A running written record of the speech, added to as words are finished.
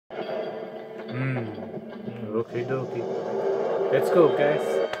Hmm. Okay, dokie. Let's go, guys.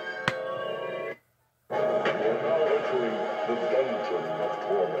 We're now entering the dungeon of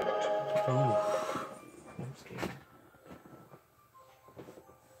torment. Oh, I'm scared.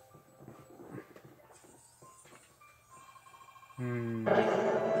 Hmm.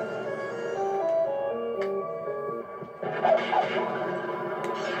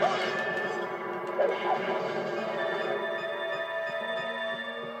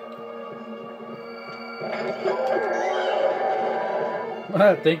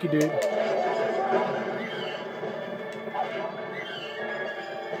 Ah, thank you, dude.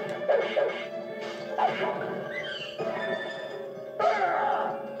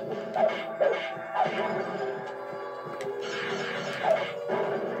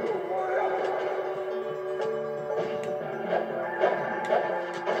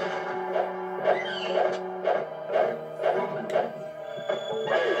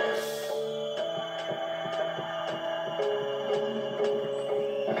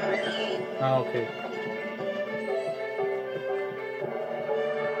 Ah, okay.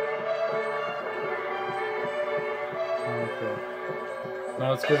 Okay.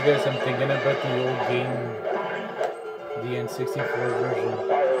 No, it's because, guys, I'm thinking about the old game, the N64 version.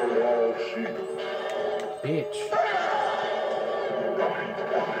 Firewall shield. Bitch.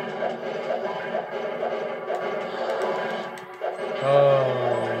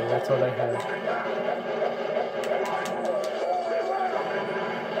 Oh, that's all I had.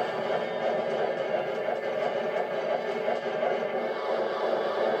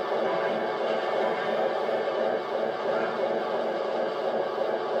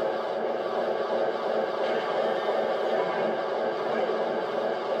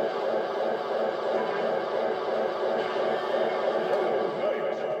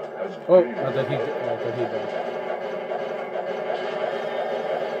 Oh, I thought he died.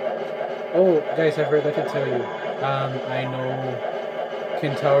 Oh, guys, I forgot to tell you. I know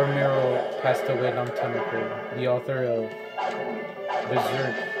Kentaro Miro passed away a long time ago. The author of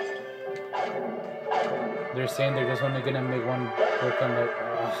Berserk. They're saying they're just only gonna make one book. I'm like,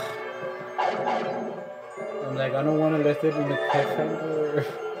 ugh. I'm like, I don't want to let it in the cliffhanger.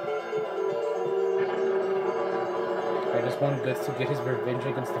 I just want Guts to get his revenge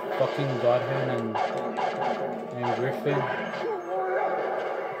against the fucking Godhead and Griffin.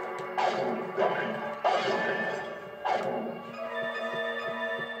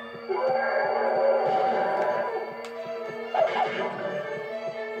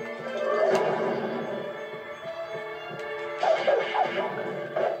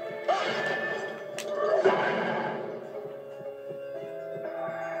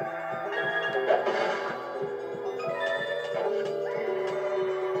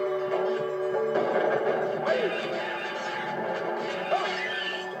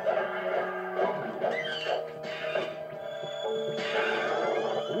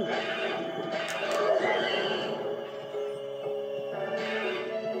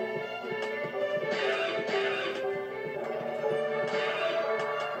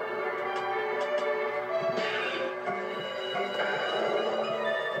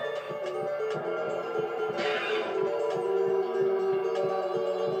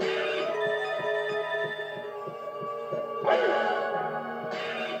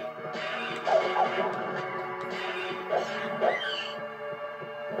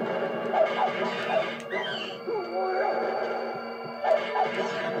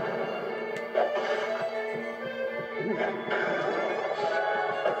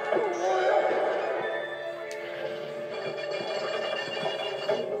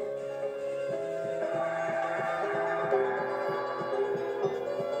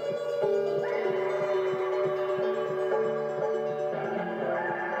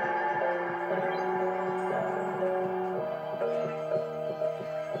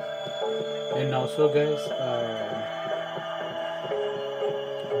 And also, guys,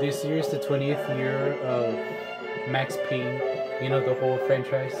 this year is the 20th year of Max Payne, you know, the whole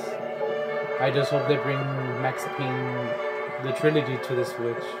franchise. I just hope they bring Max Payne, the trilogy, to the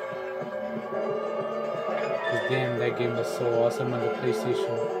Switch. Because damn, that game was so awesome on the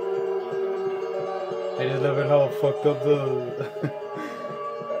PlayStation. I just love it how fucked up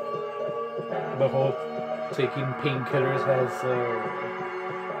the whole taking painkillers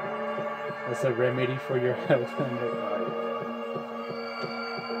as a remedy for your health.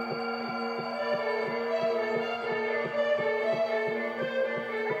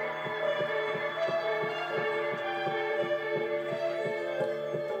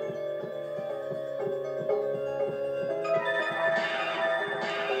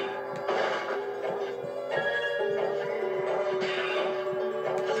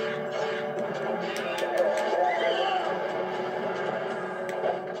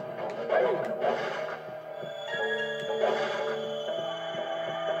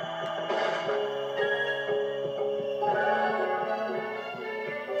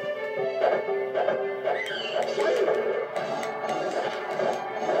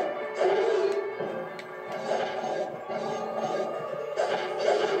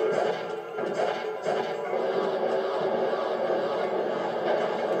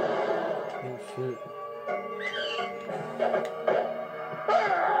 shit.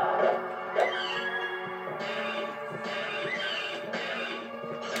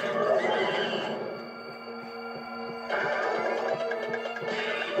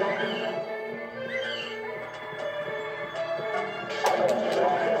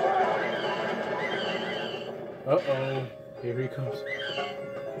 Uh-oh. Here he comes.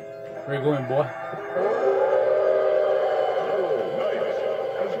 Where you going, boy?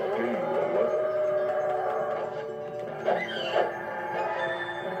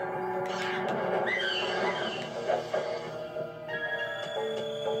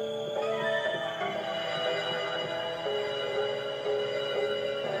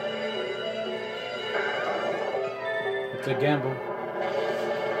 It's a gamble.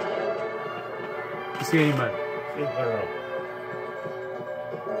 You see any man? Sí, claro.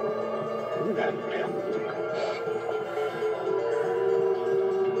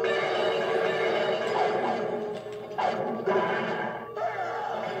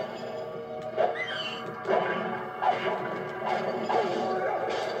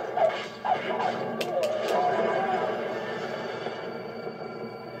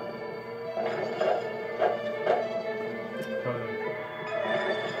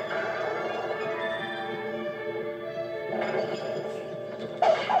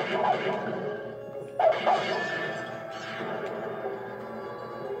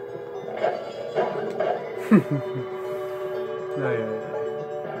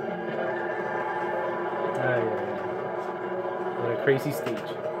 What a crazy stage.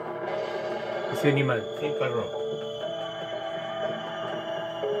 You see any man? Sí, claro.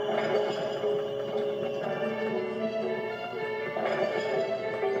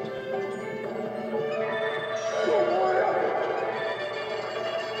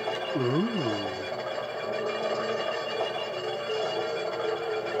 Ooh.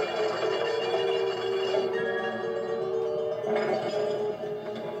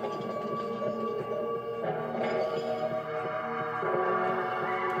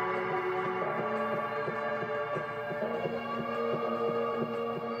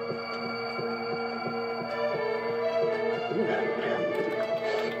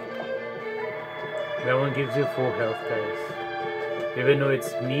 That one gives you full health, guys. Even though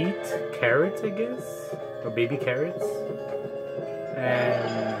it's meat, carrots, I guess, or baby carrots,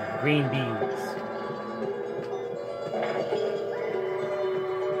 and green beans.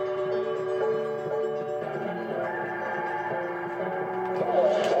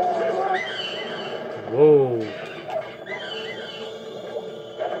 Whoa.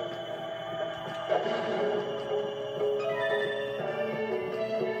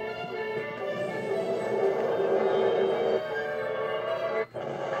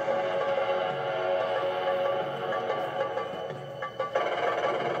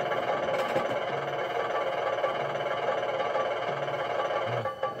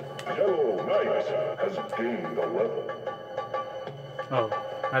 Yellow Knight has gained a level. Oh,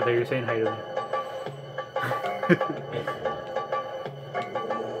 I thought you were saying hi to me.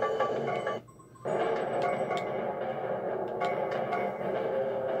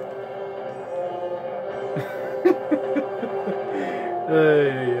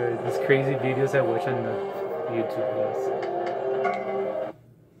 These crazy videos I watch on the YouTube, guys.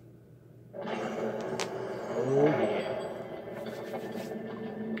 Oh yeah.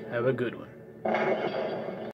 Have a good one.